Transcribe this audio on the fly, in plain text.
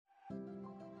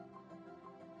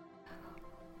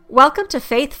Welcome to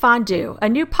Faith Fondue, a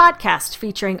new podcast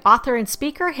featuring author and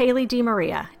speaker Haley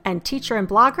DeMaria and teacher and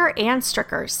blogger Ann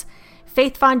Strickers.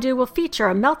 Faith Fondue will feature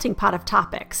a melting pot of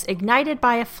topics, ignited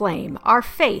by a flame, our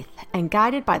faith, and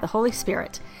guided by the Holy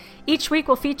Spirit. Each week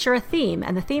will feature a theme,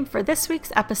 and the theme for this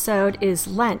week's episode is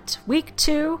Lent, Week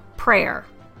 2, Prayer.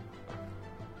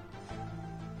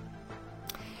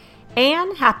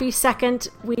 Ann, happy second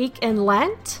week in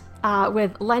Lent.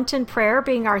 With Lenten prayer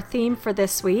being our theme for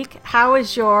this week, how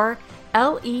is your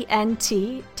Lent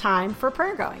time for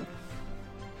prayer going?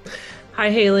 Hi,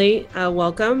 Haley.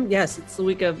 Welcome. Yes, it's the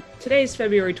week of, today's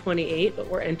February 28th, but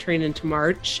we're entering into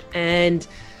March. And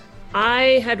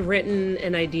I had written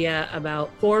an idea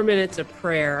about 4 minutes of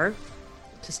prayer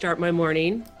to start my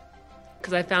morning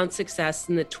because I found success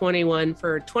in the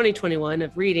 2021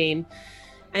 of reading.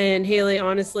 And Haley,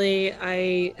 honestly,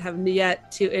 I have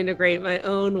yet to integrate my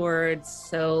own words.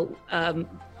 So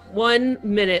 1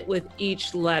 minute with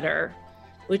each letter,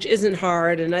 which isn't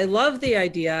hard. And I love the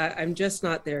idea. I'm just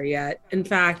not there yet. In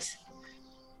fact,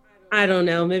 I don't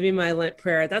know, maybe my Lent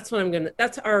prayer, that's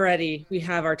already, we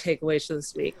have our takeaways for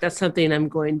this week. That's something I'm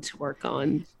going to work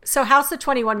on. So how's the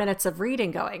 21 minutes of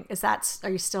reading going? Are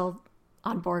you still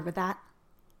on board with that?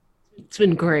 It's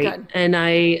been great. Good. And I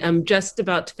am just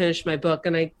about to finish my book,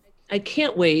 and I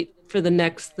can't wait for the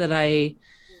next that I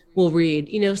will read.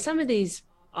 You know, some of these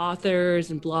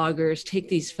authors and bloggers take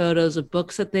these photos of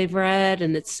books that they've read,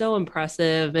 and it's so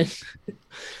impressive. And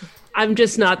I'm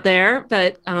just not there.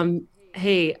 But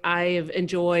hey, I have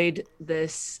enjoyed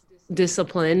this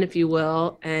discipline, if you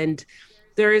will. And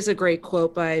there is a great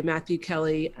quote by Matthew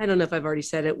Kelly. I don't know if I've already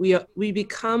said it. We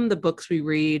become the books we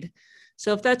read.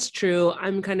 So if that's true,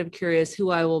 I'm kind of curious who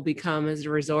I will become as a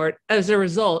result,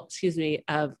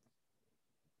 of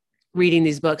reading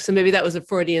these books. So maybe that was a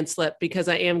Freudian slip because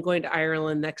I am going to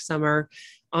Ireland next summer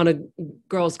on a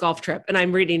girls' golf trip. And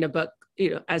I'm reading a book,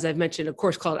 as I've mentioned, a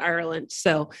course called Ireland.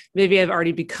 So maybe I've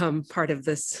already become part of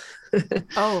this,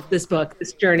 this book,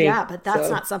 this journey. Yeah, but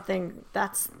that's not something,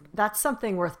 that's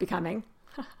something worth becoming.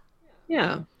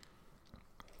 Yeah.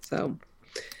 So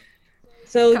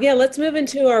yeah, let's move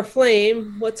into our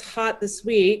flame. What's hot this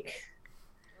week?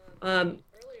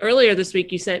 Earlier this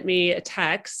week, you sent me a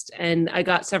text, and I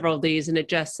got several of these, and it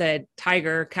just said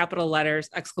Tiger, capital letters,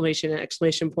 exclamation and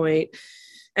exclamation point.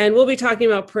 And we'll be talking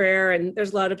about prayer, and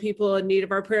there's a lot of people in need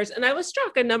of our prayers. And I was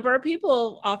struck. A number of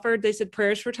people they said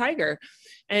prayers for Tiger.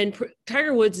 And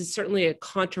Tiger Woods is certainly a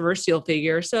controversial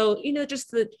figure. So,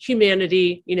 just the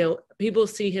humanity, people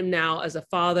see him now as a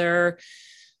father,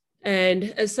 and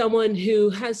as someone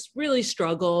who has really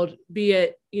struggled, be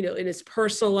it, in his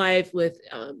personal life with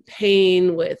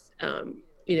pain, with,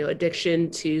 addiction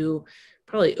to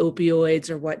probably opioids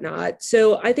or whatnot.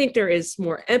 So I think there is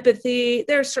more empathy.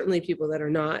 There are certainly people that are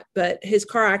not, but his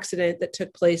car accident that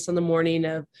took place on the morning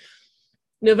of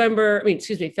February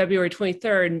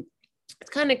 23rd, it's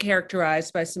kind of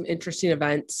characterized by some interesting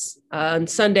events. On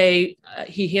Sunday,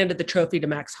 he handed the trophy to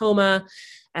Max Homa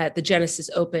at the Genesis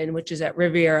Open, which is at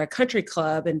Riviera Country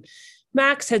Club. And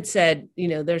Max had said,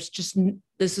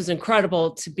 this was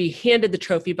incredible to be handed the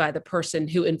trophy by the person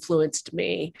who influenced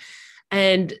me.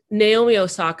 And Naomi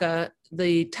Osaka,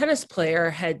 the tennis player,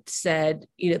 had said,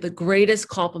 the greatest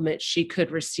compliment she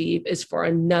could receive is for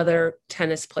another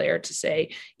tennis player to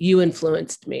say, you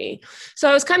influenced me. So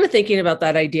I was kind of thinking about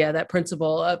that idea, that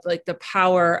principle of like the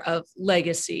power of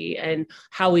legacy and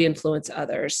how we influence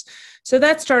others. So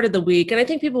that started the week. And I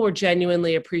think people were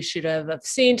genuinely appreciative of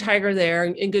seeing Tiger there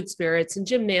in good spirits. And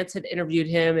Jim Nantz had interviewed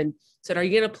him and said, are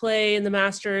you going to play in the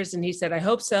Masters? And he said, I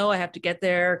hope so. I have to get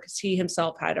there because he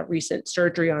himself had a recent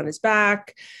surgery on his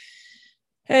back.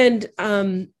 And,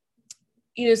 so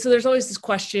there's always this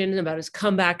question about his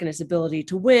comeback and his ability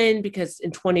to win, because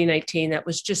in 2019, that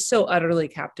was just so utterly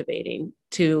captivating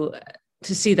to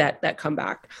see that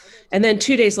comeback. And then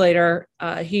 2 days later,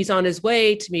 he's on his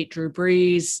way to meet Drew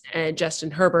Brees and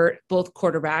Justin Herbert, both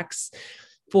quarterbacks,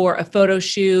 for a photo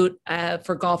shoot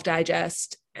for Golf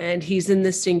Digest. And he's in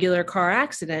this singular car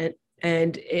accident.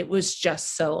 And it was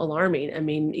just so alarming. I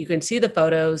mean, you can see the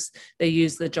photos. They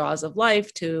use the jaws of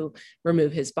life to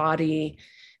remove his body.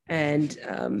 And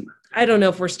I don't know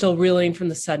if we're still reeling from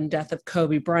the sudden death of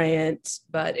Kobe Bryant,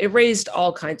 but it raised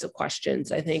all kinds of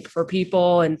questions, I think, for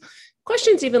people. And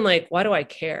questions even like, why do I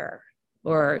care?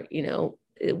 Or,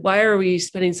 why are we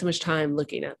spending so much time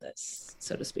looking at this,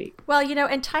 so to speak? Well,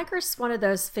 and Tiger's one of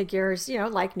those figures,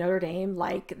 like Notre Dame,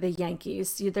 like the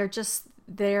Yankees.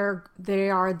 They are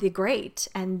the great.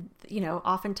 And,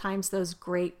 oftentimes those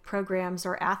great programs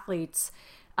or athletes,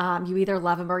 you either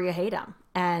love them or you hate them.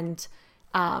 And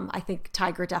I think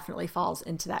Tiger definitely falls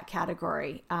into that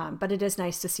category. But it is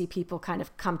nice to see people kind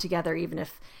of come together, even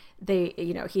if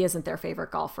he isn't their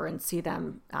favorite golfer, and see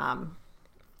them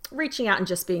reaching out and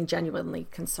just being genuinely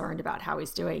concerned about how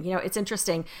he's doing. It's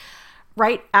interesting.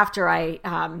 Right after I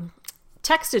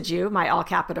texted you my all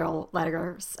capital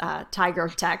letters Tiger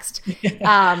text, it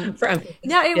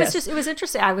was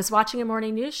interesting. I was watching a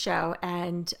morning news show,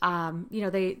 and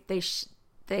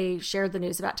they shared the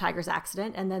news about Tiger's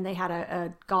accident, and then they had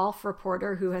a golf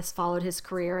reporter who has followed his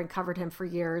career and covered him for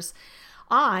years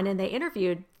on, and they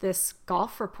interviewed this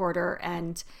golf reporter,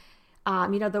 and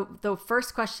the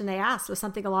first question they asked was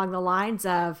something along the lines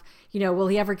of, will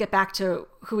he ever get back to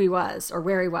who he was or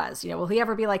where he was? Will he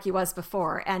ever be like he was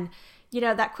before? And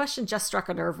that question just struck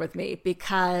a nerve with me,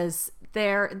 because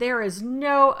there is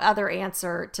no other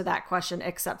answer to that question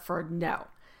except for no.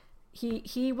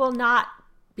 He will not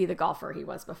be the golfer he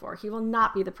was before. He will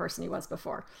not be the person he was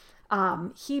before.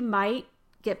 He might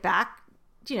get back,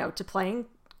 to playing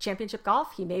championship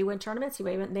golf. He may win tournaments. He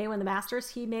may win the Masters.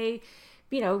 He may,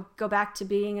 go back to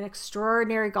being an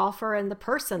extraordinary golfer and the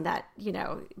person that,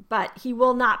 but he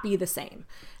will not be the same.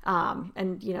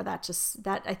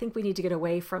 That I think we need to get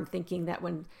away from thinking that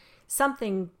when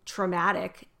something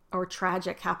traumatic or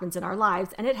tragic happens in our lives,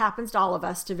 and it happens to all of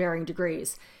us to varying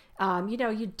degrees,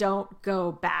 you don't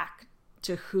go back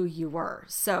to who you were.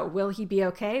 So will he be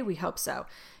okay? We hope so.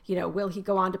 Will he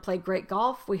go on to play great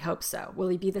golf? We hope so. Will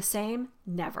he be the same?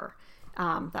 Never.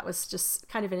 That was just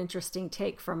kind of an interesting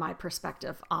take from my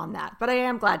perspective on that. But I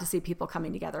am glad to see people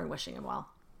coming together and wishing him well.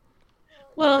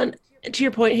 Well, and to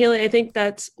your point, Haley, I think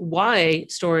that's why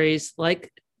stories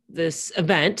like this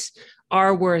event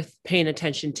are worth paying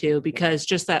attention to, because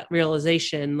just that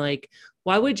realization, like,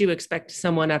 why would you expect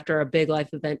someone after a big life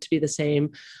event to be the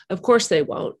same? Of course they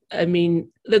won't. I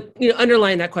mean,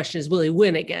 underlying that question is, will he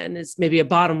win again? Is maybe a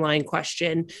bottom line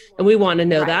question. And we want to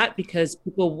know that, because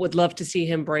people would love to see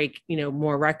him break,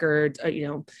 more records,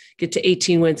 get to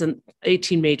 18 wins and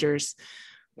 18 majors.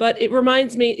 But it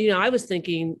reminds me, I was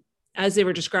thinking, as they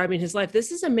were describing his life,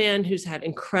 this is a man who's had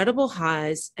incredible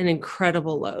highs and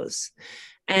incredible lows.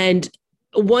 And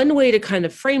one way to kind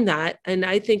of frame that, and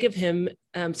I think of him,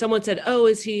 someone said, "Oh,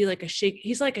 is he like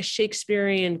he's like a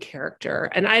Shakespearean character?"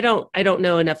 And I don't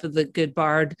know enough of the good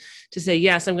bard to say,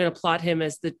 yes, I'm going to plot him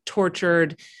as the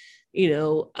tortured,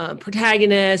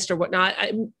 protagonist or whatnot.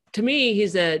 To me,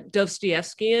 he's a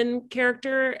Dostoevskian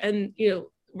character, and,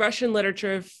 Russian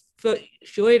literature,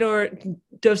 Fyodor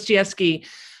Dostoevsky,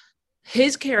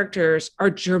 his characters are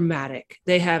dramatic.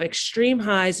 They have extreme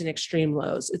highs and extreme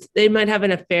lows. They might have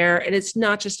an affair, and it's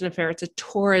not just an affair, it's a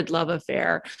torrid love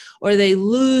affair, or they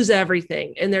lose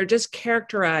everything. And they're just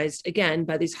characterized, again,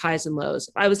 by these highs and lows.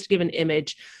 If I was to give an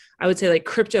image, I would say like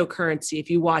cryptocurrency.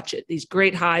 If you watch it, these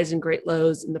great highs and great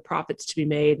lows and the profits to be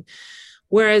made.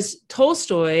 Whereas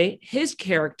Tolstoy, his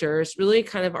characters really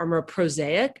kind of are more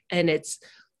prosaic, and it's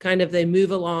kind of, they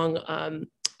move along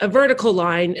a vertical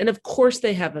line. And of course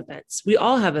they have events. We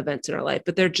all have events in our life,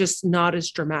 but they're just not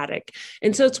as dramatic.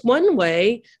 And so it's one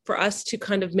way for us to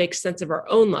kind of make sense of our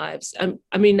own lives.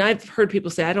 I mean, I've heard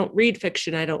people say, I don't read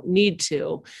fiction. I don't need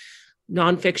to.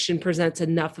 Nonfiction presents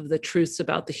enough of the truths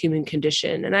about the human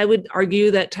condition. And I would argue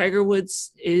that Tiger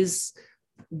Woods is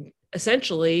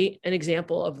essentially an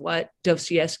example of what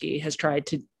Dostoevsky has tried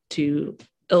to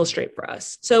illustrate for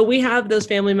us. So we have those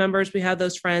family members, we have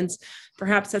those friends.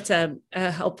 Perhaps that's a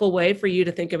helpful way for you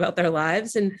to think about their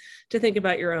lives and to think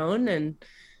about your own. And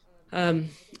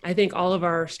I think all of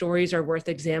our stories are worth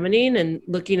examining and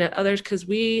looking at others, because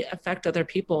we affect other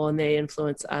people and they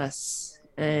influence us.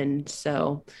 And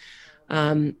so,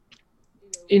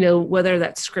 whether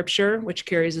that's scripture, which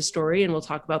carries a story, and we'll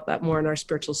talk about that more in our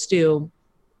spiritual stew,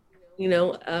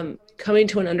 coming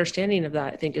to an understanding of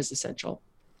that, I think, is essential.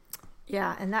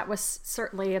 Yeah, and that was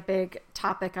certainly a big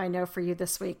topic, I know, for you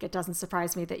this week. It doesn't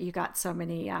surprise me that you got so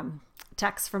many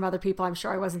texts from other people. I'm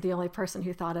sure I wasn't the only person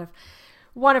who thought of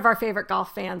one of our favorite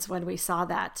golf fans when we saw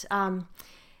that. And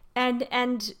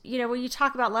when you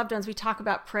talk about loved ones, we talk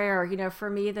about prayer. For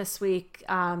me this week,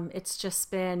 it's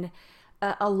just been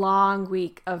a long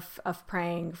week of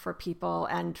praying for people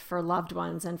and for loved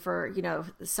ones, and for,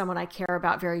 someone I care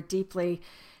about very deeply.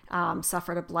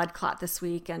 Suffered a blood clot this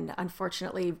week, and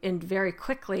unfortunately, very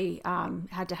quickly,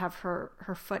 had to have her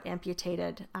foot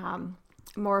amputated,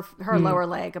 more of her lower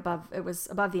leg above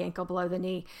the ankle, below the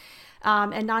knee.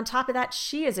 And on top of that,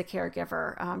 she is a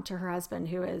caregiver to her husband,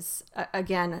 who is,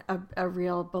 again, a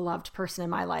real beloved person in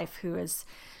my life, who is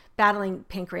battling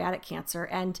pancreatic cancer.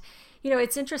 And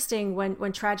it's interesting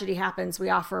when tragedy happens, we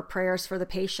offer prayers for the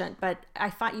patient, but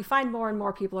you find more and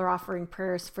more people are offering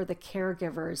prayers for the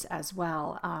caregivers as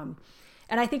well.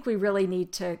 And I think we really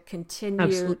need to continue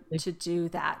Absolutely. to do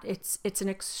that. It's an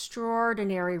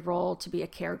extraordinary role to be a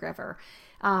caregiver,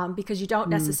 because you don't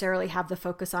Mm. necessarily have the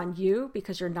focus on you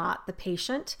because you're not the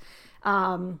patient.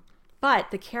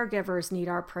 But the caregivers need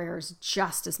our prayers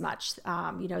just as much.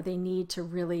 They need to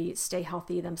really stay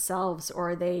healthy themselves,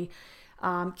 or they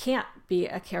can't be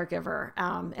a caregiver.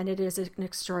 And it is an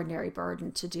extraordinary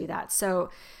burden to do that. So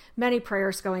many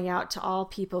prayers going out to all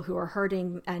people who are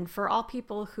hurting, and for all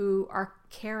people who are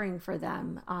caring for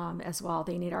them as well.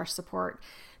 They need our support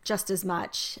just as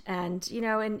much. And,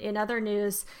 in other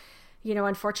news,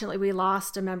 unfortunately, we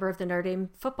lost a member of the Notre Dame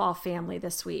football family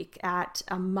this week at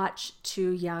a much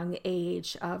too young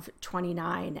age of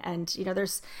 29. And,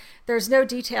 there's no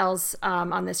details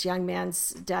on this young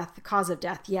man's cause of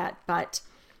death yet, but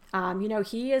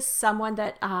he is someone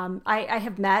that I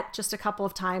have met just a couple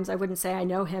of times. I wouldn't say I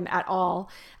know him at all,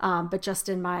 but just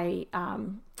in my,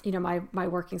 my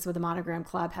workings with the Monogram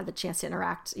Club, had the chance to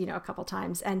interact, a couple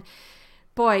times. And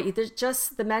boy,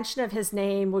 just the mention of his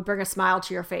name would bring a smile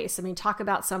to your face. I mean, talk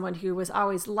about someone who was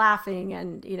always laughing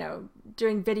and,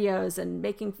 doing videos and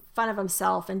making fun of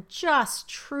himself and just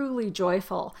truly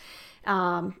joyful.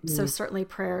 So certainly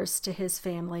prayers to his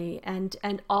family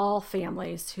and all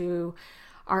families who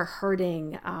are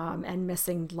hurting and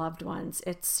missing loved ones.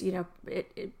 It's,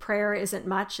 prayer isn't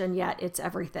much, and yet it's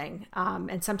everything.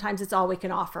 And sometimes it's all we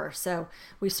can offer. So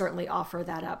we certainly offer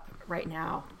that up right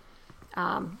now.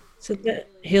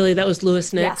 Haley, that was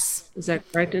Louis Nix. Yes. Is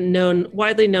that correct? And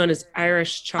widely known as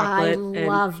Irish Chocolate. I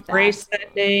love that. Embraced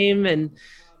that name and,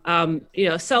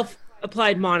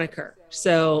 self-applied moniker.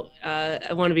 So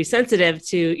I want to be sensitive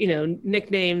to,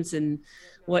 nicknames and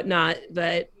whatnot,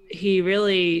 but he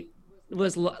really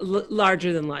was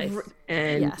larger than life.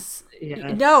 And yes.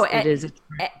 No, it is.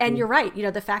 And you're right.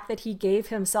 The fact that he gave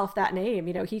himself that name,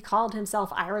 he called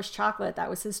himself Irish Chocolate. That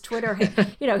was his Twitter,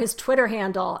 his Twitter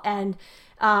handle. And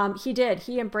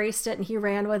he embraced it and he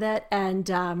ran with it. And,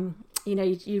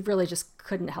 you really just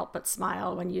couldn't help but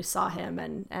smile when you saw him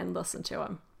and listened to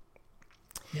him.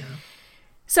 Yeah.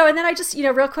 So, and then I just,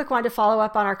 real quick wanted to follow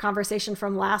up on our conversation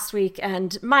from last week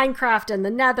and Minecraft and the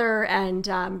Nether. And,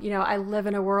 I live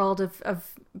in a world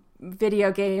of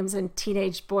video games and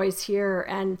teenage boys here.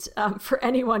 And for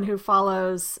anyone who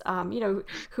follows,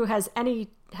 who has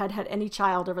had any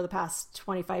child over the past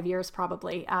 25 years,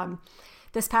 probably,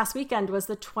 this past weekend was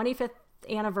the 25th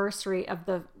anniversary of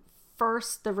the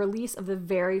release of the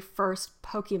very first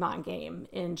Pokemon game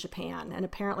in Japan. And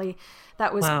apparently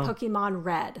that was Pokemon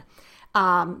Red.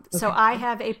 So I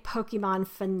have a Pokemon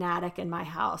fanatic in my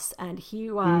house, and he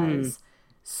was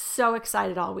so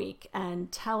excited all week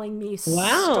and telling me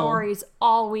stories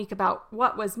all week about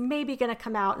what was maybe going to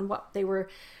come out and what they were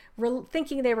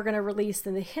thinking they were going to release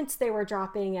and the hints they were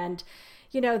dropping. And,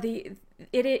 it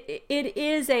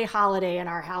is a holiday in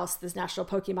our house, this National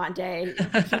Pokemon Day.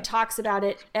 He talks about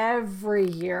it every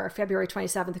year, February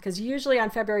 27th, because usually on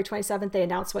February 27th, they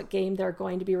announce what game they're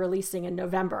going to be releasing in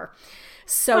November.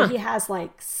 So he has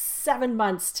 7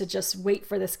 months to just wait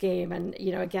for this game. And,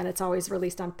 again, it's always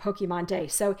released on Pokemon Day.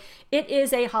 So it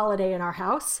is a holiday in our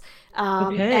house.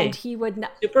 And he would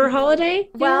not. Super holiday?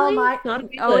 Well, not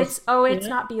B-list. It's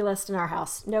not B-list in our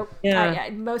house. Nope.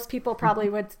 Yeah. Most people probably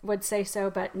would say so,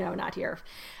 but no, not here.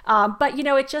 But,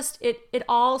 it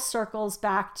all circles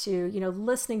back to,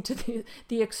 listening to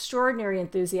the extraordinary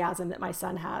enthusiasm that my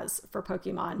son has for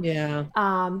Pokemon.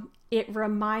 Yeah. It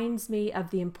reminds me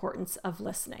of the importance of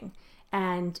listening.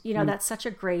 And, that's such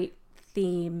a great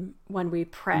theme when we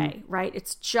pray, right?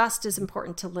 It's just as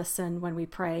important to listen when we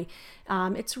pray.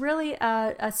 It's really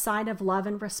a sign of love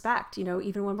and respect,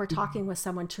 even when we're talking with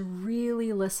someone, to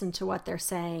really listen to what they're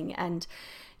saying. And,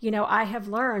 I have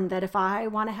learned that if I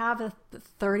want to have a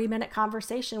 30-minute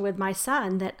conversation with my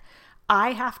son, that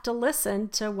I have to listen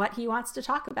to what he wants to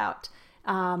talk about.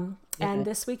 And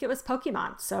this week it was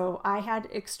Pokemon. So I had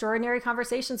extraordinary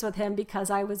conversations with him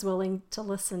because I was willing to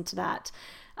listen to that.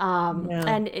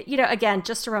 And, again,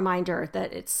 just a reminder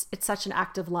that it's such an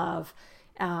act of love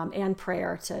and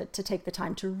prayer to take the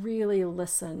time to really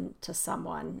listen to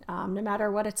someone, no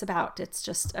matter what it's about. It's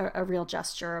just a real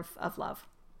gesture of love.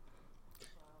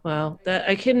 Wow.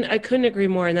 I couldn't agree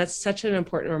more. And that's such an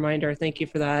important reminder. Thank you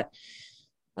for that.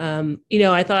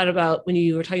 I thought about when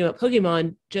you were talking about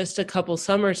Pokemon just a couple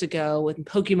summers ago when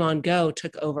Pokemon Go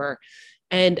took over.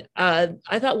 And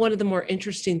I thought one of the more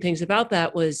interesting things about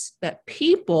that was that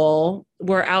people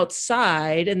were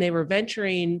outside and they were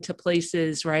venturing to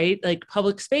places, right? Like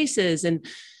public spaces. And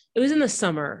it was in the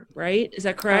summer, right? Is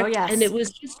that correct? Oh, yes. And it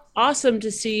was just awesome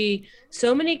to see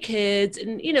so many kids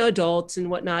and, adults and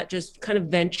whatnot, just kind of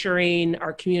venturing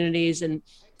our communities. And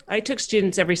I took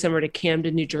students every summer to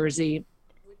Camden, New Jersey,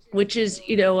 which is,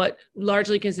 you know, what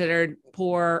largely considered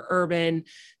poor, urban,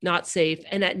 not safe.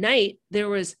 And at night, there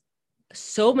was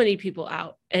so many people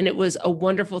out, and it was a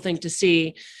wonderful thing to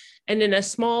see. And in a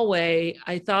small way,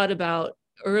 I thought about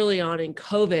early on in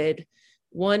COVID,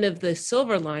 one of the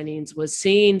silver linings was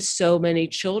seeing so many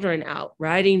children out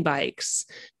riding bikes,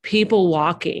 people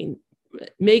walking,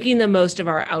 making the most of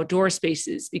our outdoor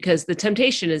spaces, because the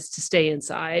temptation is to stay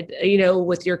inside, you know,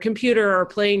 with your computer or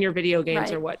playing your video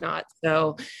games or whatnot.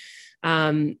 So,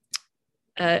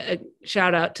 a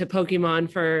shout out to Pokemon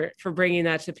for bringing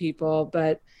that to people.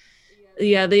 But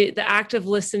yeah, the act of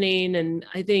listening. And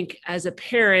I think as a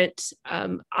parent,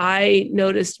 I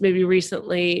noticed maybe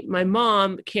recently, my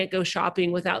mom can't go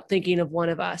shopping without thinking of one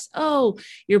of us. Oh,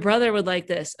 your brother would like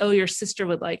this. Oh, your sister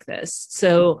would like this.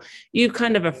 So you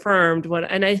kind of affirmed what,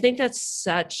 and I think that's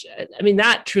such, I mean,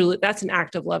 that's an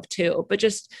act of love too, but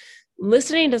just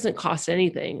listening doesn't cost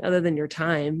anything other than your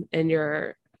time and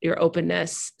your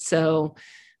openness. So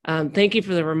thank you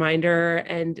for the reminder.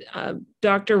 And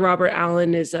Dr. Robert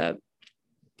Allen is a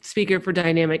speaker for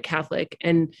Dynamic Catholic.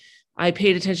 And I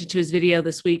paid attention to his video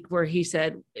this week where he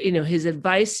said, you know, his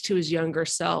advice to his younger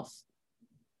self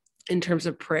in terms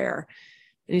of prayer.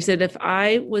 And he said, if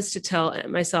I was to tell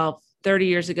myself 30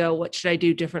 years ago, what should I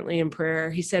do differently in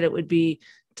prayer? He said it would be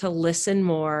to listen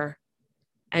more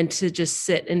and to just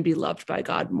sit and be loved by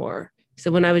God more.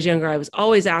 So when I was younger, I was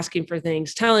always asking for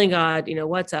things, telling God, you know,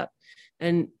 what's up?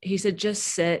 And he said, just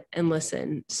sit and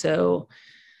listen. So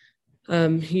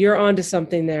you're onto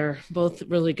something there. Both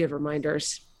really good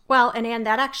reminders. Well, and Anne,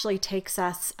 that actually takes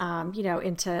us, you know,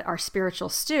 into our spiritual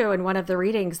stew. And one of the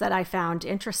readings that I found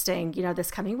interesting, you know, this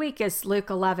coming week is Luke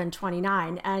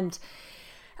 11:29. And,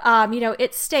 you know,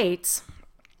 it states,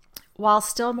 while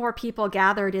still more people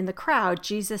gathered in the crowd,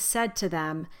 Jesus said to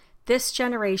them, "This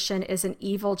generation is an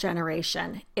evil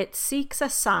generation. It seeks a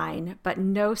sign, but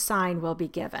no sign will be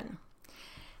given."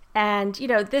 And, you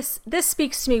know, this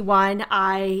speaks to me. One,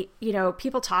 you know,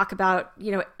 people talk about,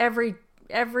 you know, every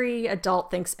adult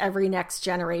thinks every next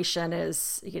generation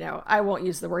is, you know, I won't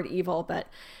use the word evil, but,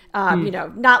 you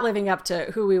know, not living up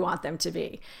to who we want them to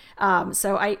be.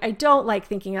 So I don't like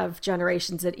thinking of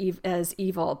generations as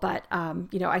evil, but,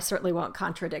 you know, I certainly won't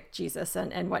contradict Jesus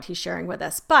and what he's sharing with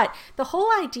us. But the whole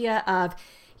idea of,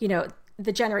 you know,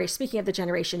 the generation, speaking of the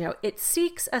generation, you know, it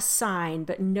seeks a sign,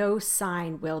 but no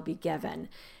sign will be given.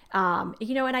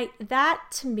 You know, and that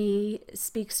to me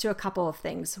speaks to a couple of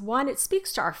things. One, it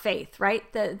speaks to our faith, right?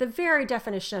 The very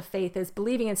definition of faith is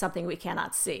believing in something we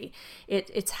cannot see.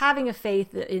 It's having a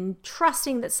faith in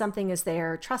trusting that something is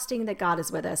there, trusting that God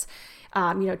is with us,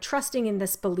 you know, trusting in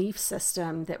this belief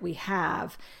system that we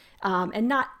have, and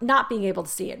not being able to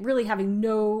see it, really having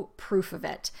no proof of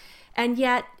it. And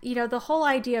yet, you know, the whole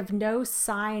idea of no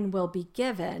sign will be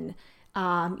given.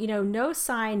 You know, no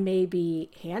sign may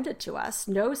be handed to us.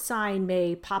 No sign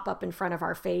may pop up in front of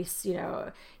our face, you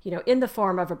know, in the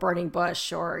form of a burning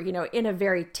bush or, you know, in a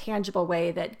very tangible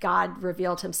way that God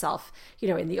revealed himself, you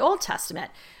know, in the Old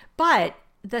Testament. But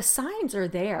the signs are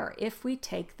there if we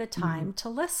take the time to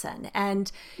listen.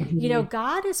 And, you know,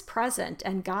 God is present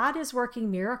and God is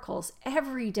working miracles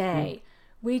every day.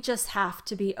 We just have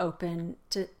to be open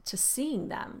to seeing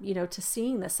them, you know, to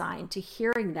seeing the sign, to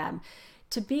hearing them,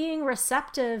 to being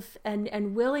receptive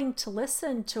and willing to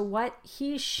listen to what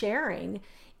he's sharing,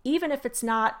 even if it's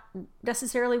not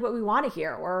necessarily what we want to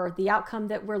hear or the outcome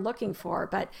that we're looking for.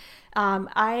 But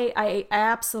I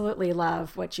absolutely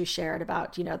love what you shared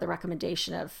about, you know, the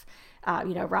recommendation of,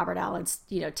 you know, Robert Allen's,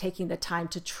 you know, taking the time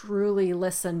to truly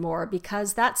listen more,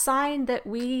 because that sign that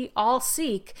we all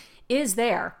seek is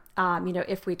there, you know,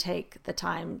 if we take the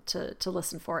time to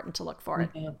listen for it and to look for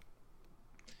it. Yeah.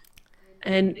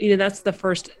 And, you know, that's the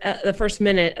first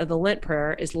minute of the Lent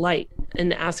prayer is light,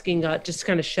 and asking God just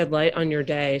kind of shed light on your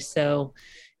day. So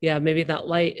yeah, maybe that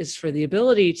light is for the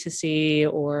ability to see,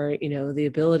 or, you know, the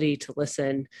ability to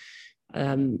listen.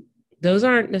 Those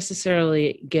aren't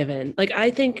necessarily given. Like, I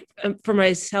think for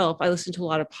myself, I listen to a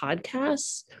lot of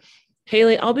podcasts.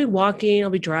 Haley, I'll be walking,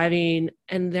 I'll be driving,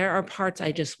 and there are parts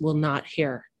I just will not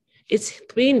hear. It's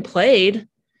being played,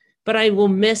 but I will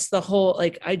miss the whole,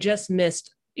 like, I just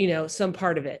missed, you know, some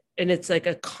part of it. And it's like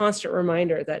a constant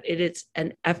reminder that it's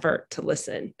an effort to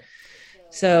listen.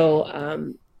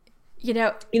 So, you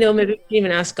know, maybe we can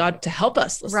even ask God to help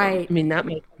us listen. Right. I mean, that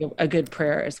might be a good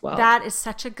prayer as well. That is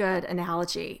such a good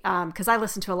analogy. Because I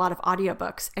listen to a lot of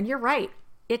audiobooks, and you're right.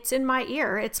 It's in my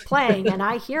ear, it's playing and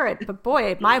I hear it, but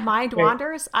boy, my mind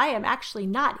wanders. I am actually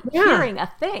not hearing a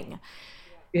thing.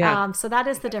 Yeah. So that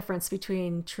is the difference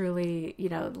between truly, you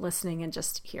know, listening and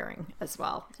just hearing as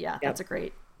well. Yeah. That's a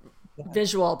great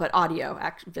visual, but audio,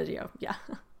 video. Yeah.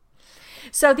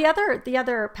 So the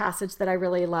other passage that I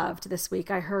really loved this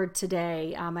week, I heard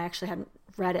today. I actually hadn't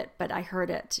read it, but I heard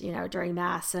it, during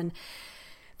Mass, and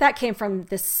that came from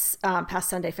this past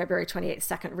Sunday, February 28th,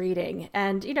 second reading.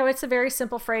 And, it's a very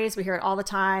simple phrase. We hear it all the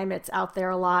time. It's out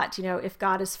there a lot. If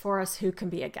God is for us, who can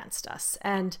be against us?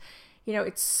 And,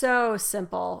 it's so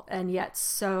simple and yet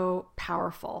so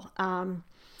powerful.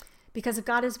 Because if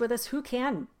God is with us, who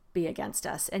can be against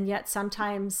us? And yet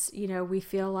sometimes, we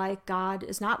feel like God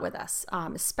is not with us,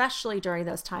 especially during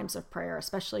those times of prayer,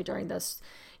 especially during those,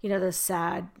 those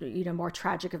sad, more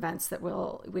tragic events that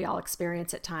we all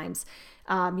experience at times.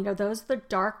 Those are the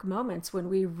dark moments when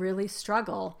we really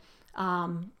struggle,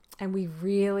 and we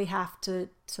really have to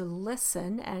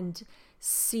listen and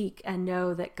seek and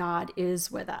know that God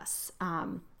is with us.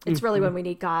 It's really when we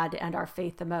need God and our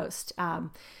faith the most.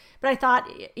 But I thought,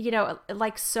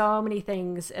 like so many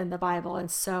things in the Bible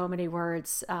and so many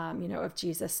words, of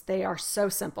Jesus, they are so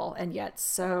simple and yet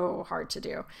so hard to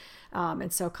do,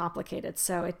 and so complicated.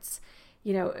 So it's,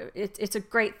 it's a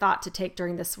great thought to take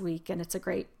during this week. And it's a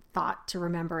great thought to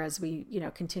remember as we,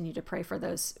 continue to pray for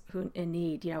those who in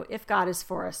need. If God is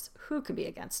for us, who can be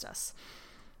against us?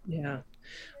 Yeah.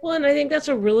 Well, and I think that's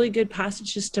a really good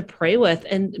passage just to pray with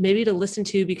and maybe to listen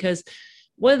to, because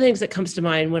one of the things that comes to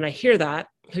mind when I hear that,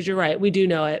 because you're right, we do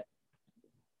know it.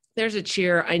 There's a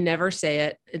cheer. I never say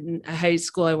it. In a high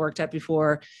school I worked at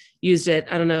before used it.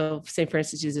 I don't know if St.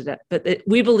 Francis uses it, but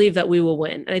we believe that we will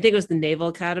win. And I think it was the Naval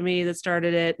Academy that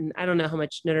started it. And I don't know how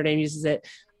much Notre Dame uses it.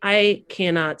 I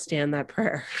cannot stand that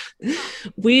prayer.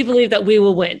 We believe that we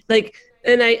will win.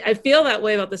 And I feel that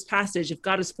way about this passage. If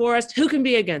God is for us, who can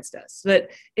be against us? But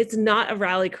it's not a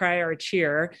rally cry or a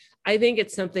cheer. I think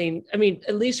it's something,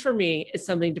 at least for me, it's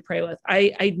something to pray with.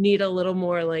 I need a little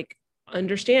more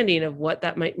understanding of what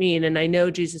that might mean. And I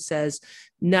know Jesus says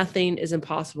nothing is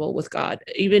impossible with God.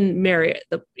 Even Mary,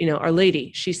 Our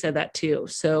Lady, she said that too.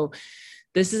 So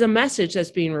this is a message that's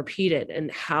being repeated,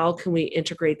 and how can we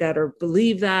integrate that or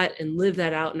believe that and live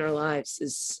that out in our lives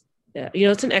is,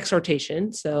 it's an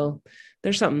exhortation. So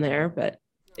there's something there, but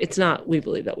it's not, we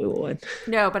believe that we will win.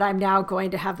 No, but I'm now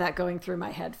going to have that going through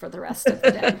my head for the rest of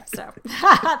the day. So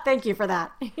thank you for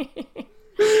that.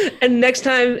 And next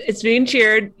time it's being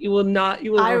cheered, you will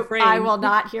refrain. I will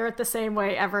not hear it the same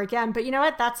way ever again. But you know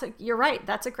what? You're right.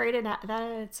 That's a great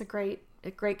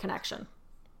connection.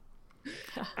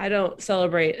 I don't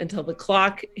celebrate until the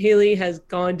clock, Haley, has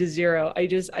gone to zero.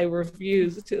 I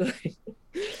refuse to.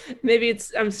 Maybe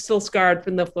I'm still scarred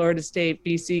from the Florida State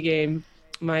BC game,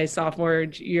 my sophomore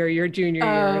year, your junior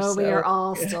year. Oh, we are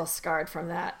all still scarred from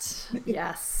that.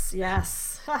 Yes.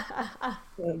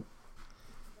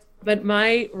 But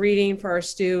my reading for our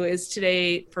stew is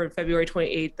today for February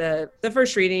 28th, the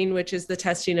first reading, which is the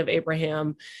testing of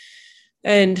Abraham.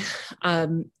 And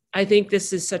I think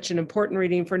this is such an important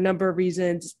reading for a number of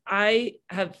reasons. I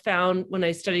have found when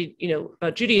I studied,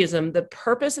 about Judaism, the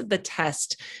purpose of the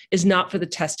test is not for the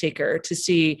test taker to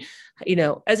see,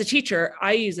 as a teacher,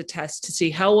 I use a test to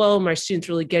see how well my students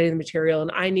really getting the material,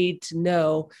 and I need to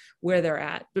know where they're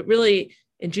at. But really,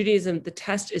 in Judaism, the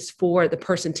test is for the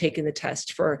person taking the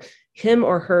test, for him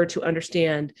or her to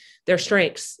understand their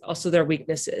strengths, also their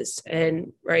weaknesses,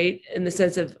 and right, in the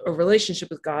sense of a relationship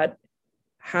with God.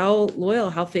 How loyal,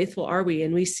 how faithful are we?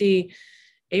 And we see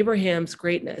Abraham's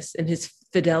greatness and his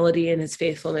fidelity and his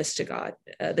faithfulness to God.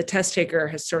 The test taker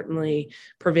has certainly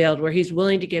prevailed, where he's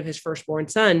willing to give his firstborn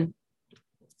son.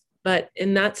 But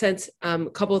in that sense, a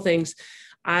couple of things.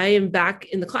 I am back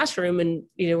in the classroom, and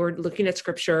we're looking at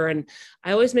scripture, and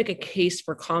I always make a case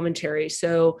for commentary.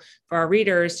 So for our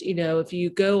readers, if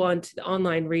you go on to the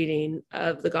online reading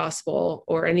of the gospel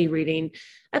or any reading,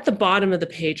 at the bottom of the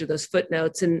page are those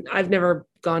footnotes. And I've never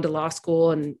gone to law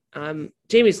school, and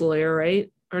Jamie's a lawyer,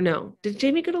 right? Or no? Did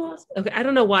Jamie go to law school? Okay, I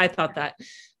don't know why I thought that.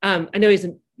 I know he's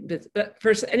in, but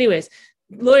first, anyways.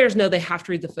 Lawyers know they have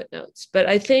to read the footnotes, but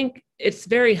I think it's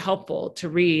very helpful to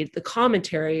read the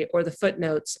commentary or the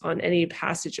footnotes on any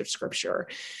passage of scripture.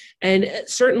 And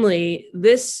certainly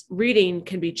this reading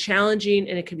can be challenging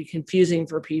and it can be confusing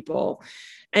for people.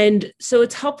 And so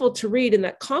it's helpful to read in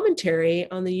that commentary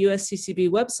on the USCCB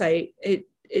website.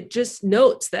 It just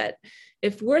notes that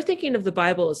if we're thinking of the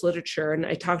Bible as literature, and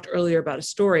I talked earlier about a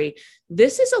story,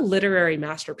 this is a literary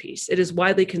masterpiece. It is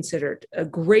widely considered a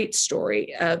great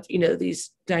story of,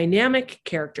 these dynamic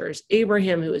characters,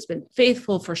 Abraham, who has been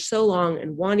faithful for so long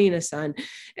and wanting a son,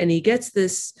 and he gets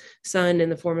this son in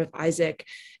the form of Isaac.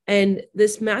 And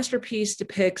this masterpiece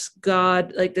depicts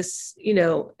God like this,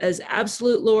 as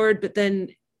absolute Lord, but then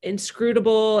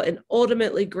inscrutable and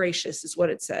ultimately gracious is what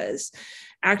it says.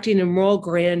 acting in moral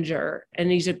grandeur,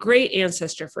 and he's a great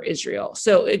ancestor for Israel.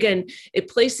 So again, it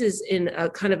places in a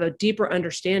kind of a deeper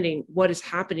understanding what is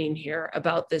happening here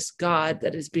about this God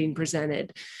that is being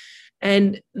presented.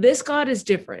 And this God is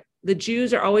different. The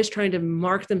Jews are always trying to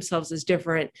mark themselves as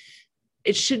different.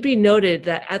 It should be noted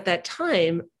that at that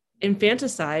time,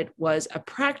 infanticide was a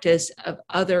practice of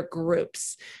other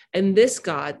groups. And this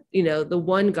God, the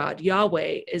one God,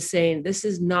 Yahweh, is saying, this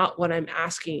is not what I'm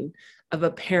asking of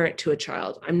a parent to a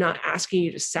child. I'm not asking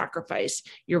you to sacrifice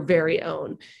your very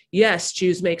own. Yes,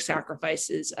 Jews make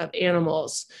sacrifices of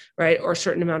animals, right? Or a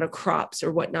certain amount of crops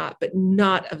or whatnot, but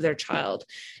not of their child.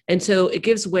 And so it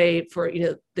gives way for,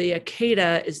 the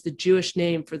Akedah is the Jewish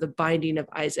name for the binding of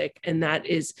Isaac. And that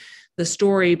is the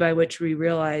story by which we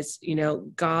realize,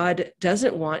 God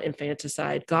doesn't want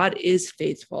infanticide. God is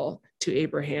faithful to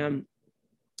Abraham.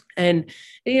 And,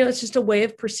 it's just a way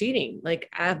of proceeding. Like,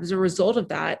 as a result of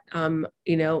that,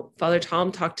 Father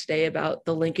Tom talked today about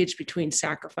the linkage between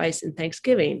sacrifice and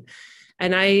thanksgiving.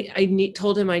 And I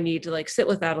told him I need to sit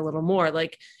with that a little more.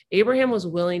 Like, Abraham was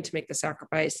willing to make the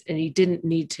sacrifice and he didn't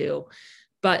need to,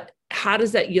 but how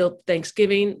does that yield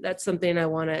thanksgiving? That's something I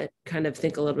want to kind of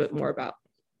think a little bit more about.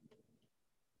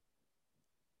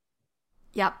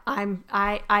 Yep,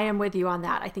 I am with you on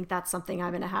that. I think that's something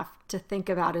I'm going to have to think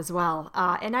about as well.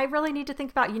 And I really need to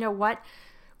think about,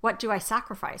 what do I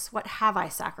sacrifice? What have I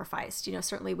sacrificed?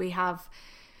 Certainly we have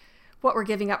what we're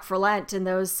giving up for Lent and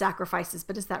those sacrifices,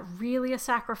 but is that really a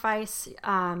sacrifice?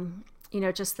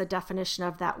 Just the definition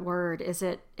of that word,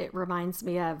 it reminds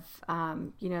me of,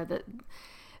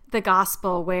 the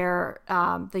gospel where,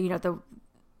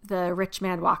 the rich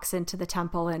man walks into the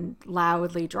temple and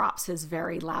loudly drops his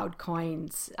very loud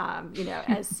coins,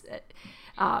 as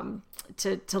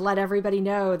to let everybody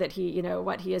know that he,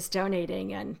 what he is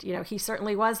donating. And, he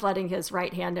certainly was letting his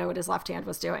right hand know what his left hand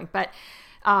was doing, but,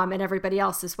 and everybody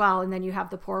else as well. And then you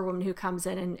have the poor woman who comes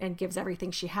in and gives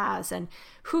everything she has. And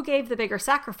who gave the bigger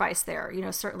sacrifice there?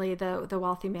 Certainly the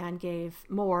wealthy man gave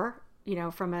more,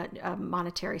 from a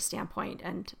monetary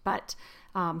standpoint, but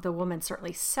the woman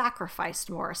certainly sacrificed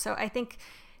more. So I think,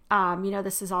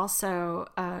 this is also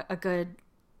a good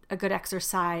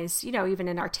exercise, even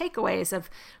in our takeaways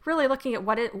of really looking at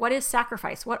what is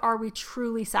sacrifice? What are we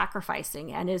truly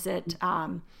sacrificing? And is it,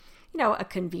 a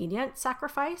convenient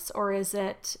sacrifice, or is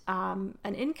it an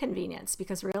inconvenience?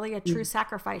 Because really a true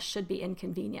sacrifice should be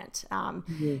inconvenient. And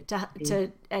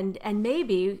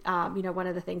maybe, one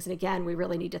of the things, and again, we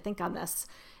really need to think on this,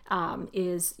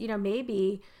 is,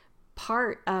 maybe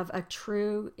part of a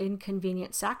true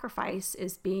inconvenient sacrifice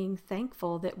is being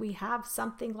thankful that we have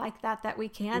something like that we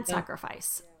can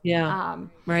sacrifice. Yeah.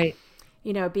 Right.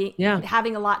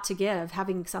 Having a lot to give,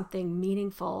 having something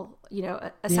meaningful,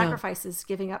 a sacrifice is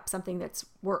giving up something that's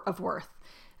of worth.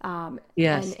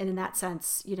 Yes. And in that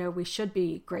sense, we should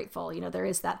be grateful. There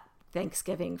is that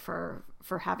thanksgiving for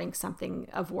having something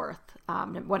of worth,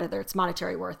 whether it's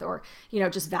monetary worth or,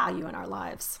 just value in our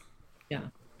lives. Yeah.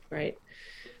 Right.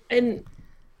 And,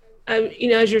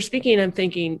 as you're speaking, I'm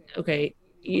thinking, okay,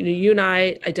 you and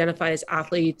I identify as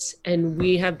athletes and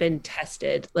we have been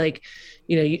tested. Like,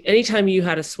 anytime you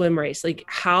had a swim race, like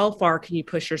how far can you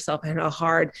push yourself and how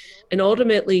hard? And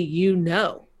ultimately,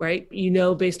 right?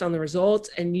 Based on the results,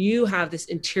 and you have this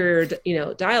interior,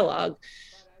 dialogue.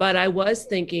 But I was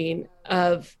thinking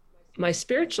of my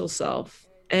spiritual self,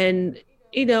 and,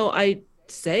 I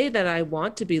say that I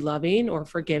want to be loving or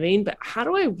forgiving, but how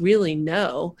do I really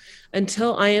know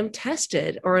until I am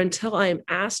tested or until I am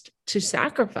asked to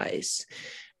sacrifice?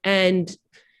 And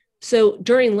so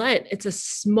during Lent, it's a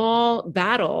small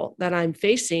battle that I'm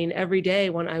facing every day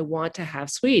when I want to have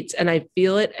sweets, and I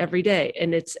feel it every day.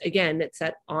 And it's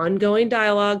that ongoing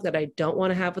dialogue that I don't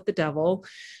want to have with the devil.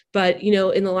 But,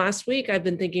 in the last week, I've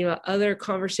been thinking about other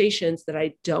conversations that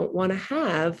I don't want to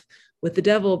have with the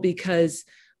devil because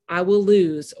I will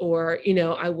lose, or,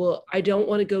 I don't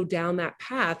want to go down that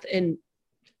path. And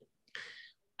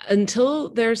until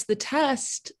there's the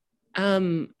test,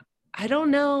 I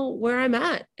don't know where I'm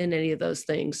at in any of those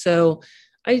things. So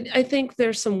I think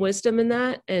there's some wisdom in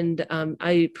that. And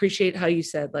I appreciate how you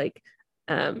said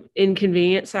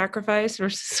inconvenient sacrifice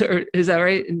versus, or is that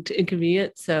right?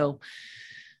 Inconvenient. So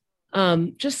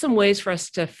just some ways for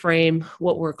us to frame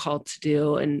what we're called to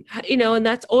do. And, and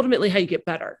that's ultimately how you get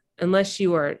better. Unless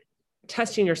you are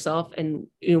testing yourself and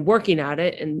working at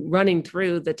it and running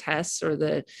through the tests or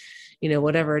the,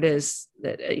 whatever it is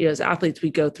that, as athletes we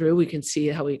go through, we can see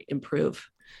how we improve.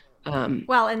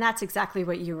 Well, and that's exactly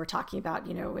what you were talking about,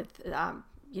 with,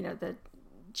 the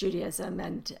Judaism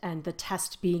and the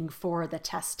test being for the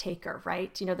test taker,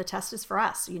 right? The test is for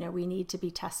us. We need to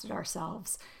be tested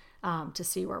ourselves to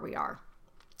see where we are.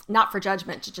 not for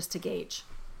judgment, just to gauge.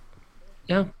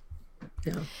 Yeah.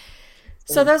 Yeah.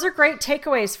 So those are great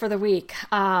takeaways for the week.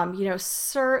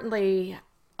 Certainly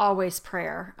always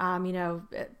prayer.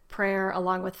 Prayer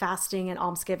along with fasting and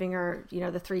almsgiving are,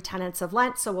 the 3 tenets of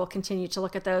Lent. So we'll continue to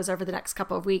look at those over the next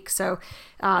couple of weeks. So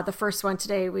the first one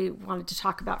today we wanted to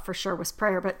talk about for sure was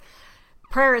prayer. But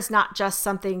prayer is not just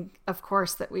something, of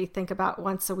course, that we think about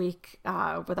once a week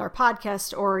with our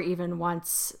podcast or even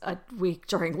once a week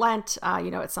during Lent.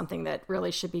 It's something that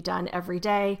really should be done every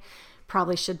day.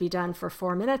 Probably should be done for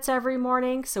 4 minutes every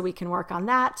morning, so we can work on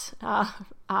that.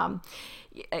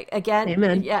 Again,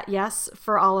 Amen. Yes,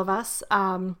 for all of us.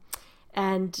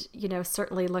 And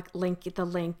certainly link the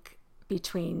link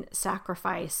between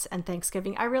sacrifice and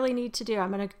Thanksgiving. I really need to do.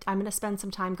 I'm gonna spend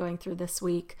some time going through this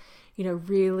week,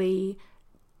 really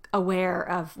aware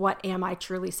of what am I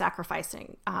truly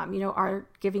sacrificing.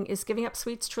 Is giving up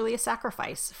sweets truly a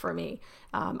sacrifice for me?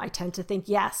 I tend to think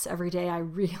yes. Every day I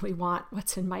really want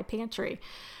what's in my pantry.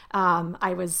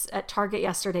 I was at Target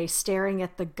yesterday staring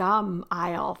at the gum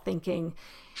aisle thinking,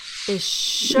 is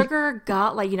sugar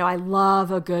gum, I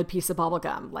love a good piece of bubble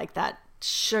gum, like that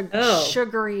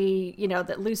sugary,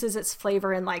 that loses its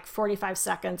flavor in 45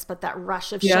 seconds, but that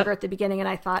rush of sugar at the beginning. And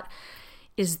I thought,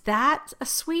 is that a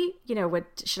sweet?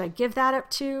 Should I give that up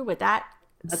too? Would that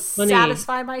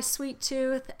satisfy my sweet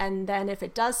tooth? And then if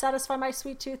it does satisfy my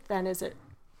sweet tooth, then is it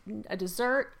a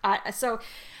dessert? That's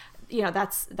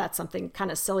something kind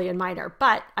of silly and minor,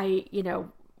 but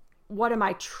what am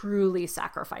I truly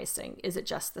sacrificing? Is it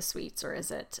just the sweets, or is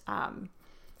it,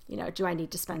 do I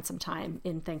need to spend some time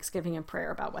in Thanksgiving and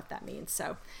prayer about what that means?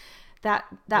 So that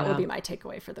will be my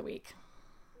takeaway for the week.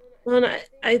 Well, and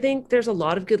I think there's a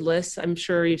lot of good lists. I'm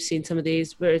sure you've seen some of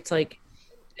these where it's like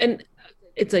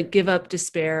give up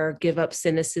despair, give up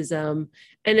cynicism.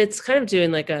 And it's kind of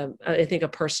doing I think a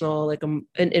personal, an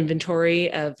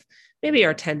inventory of maybe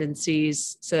our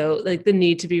tendencies. So the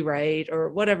need to be right or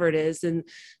whatever it is. And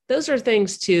those are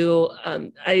things too.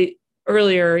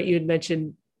 Earlier you had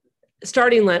mentioned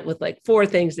starting Lent with 4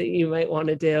 things that you might want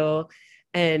to do.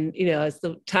 And, as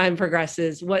the time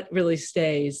progresses, what really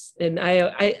stays. And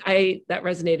I that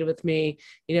resonated with me.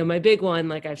 My big one,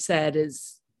 like I've said,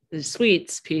 is the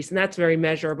sweets piece, and that's very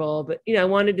measurable, but, I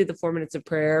want to do the 4 minutes of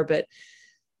prayer, but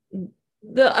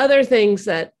the other things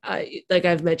that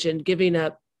I've mentioned, giving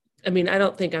up. I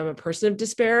don't think I'm a person of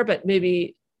despair, but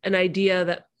maybe an idea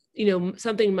that,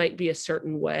 something might be a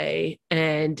certain way.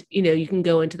 And, you can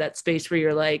go into that space where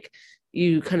you're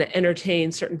you kind of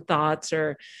entertain certain thoughts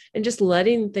and just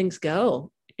letting things go,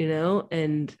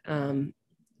 and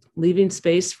leaving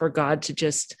space for God to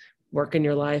just work in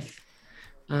your life.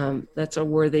 That's a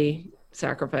worthy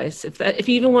sacrifice. If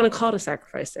you even want to call it a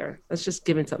sacrifice there, that's just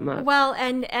giving something up. Well,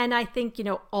 and I think,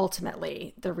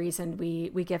 ultimately the reason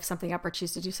we give something up or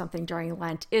choose to do something during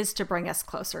Lent is to bring us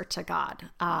closer to God.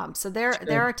 So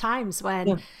there are times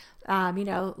when,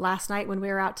 last night when we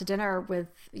were out to dinner with,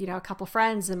 a couple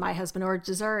friends and my husband ordered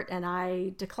dessert and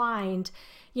I declined,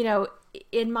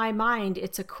 in my mind,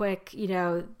 it's a quick,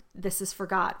 this is for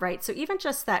God, right? So even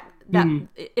just that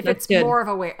if it's good. More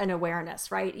of an awareness,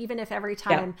 right? Even if every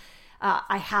time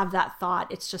I have that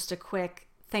thought, it's just a quick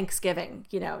thanksgiving,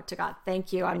 to God,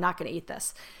 thank you. I'm not going to eat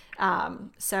this.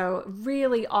 So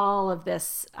really all of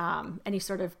this, any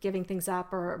sort of giving things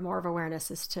up or more of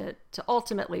awareness is to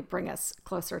ultimately bring us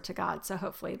closer to God. So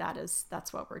hopefully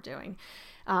that's what we're doing.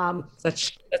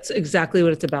 That's exactly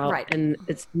what it's about. Right. And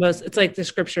it's the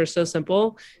scripture is so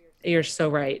simple. You're so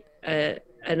right.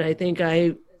 And I think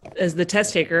as the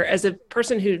test taker, as a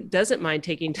person who doesn't mind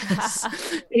taking tests,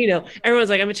 everyone's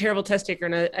like, I'm a terrible test taker.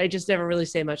 And I just never really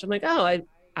say much. I'm like, oh,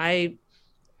 I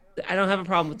don't have a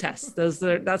problem with tests.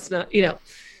 That's not,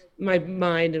 my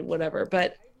mind and whatever,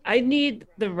 but I need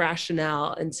the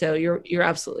rationale. And so you're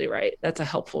absolutely right. That's a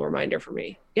helpful reminder for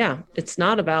me. Yeah. It's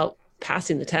not about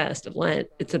passing the test of Lent.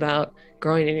 It's about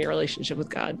growing in your relationship with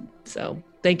God. So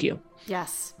thank you.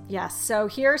 Yes. So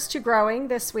here's to growing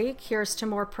this week. Here's to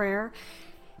more prayer.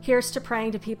 Here's to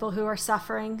praying to people who are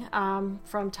suffering,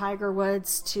 from Tiger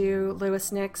Woods to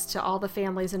Louis Nix to all the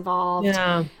families involved.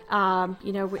 Yeah.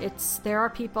 There are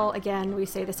people, again, we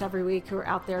say this every week, who are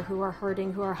out there who are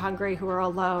hurting, who are hungry, who are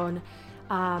alone.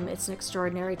 It's an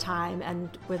extraordinary time, and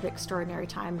with extraordinary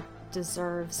time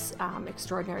deserves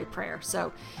extraordinary prayer.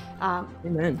 So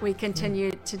Amen. We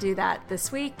continue to do that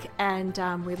this week,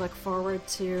 and we look forward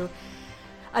to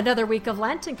another week of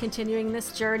Lent and continuing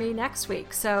this journey next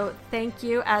week. So thank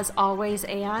you as always,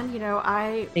 Anne.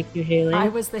 Thank you, Haley. I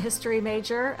was the history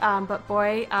major, but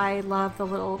boy, I love the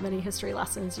little mini history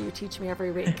lessons you teach me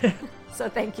every week. So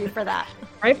thank you for that.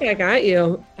 Right back at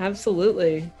you.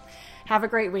 Absolutely. Have a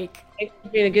great week. Thanks for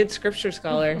being a good scripture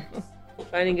scholar,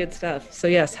 finding good stuff. So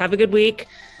yes, have a good week.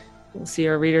 We'll see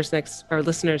our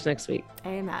listeners next week.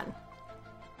 Amen.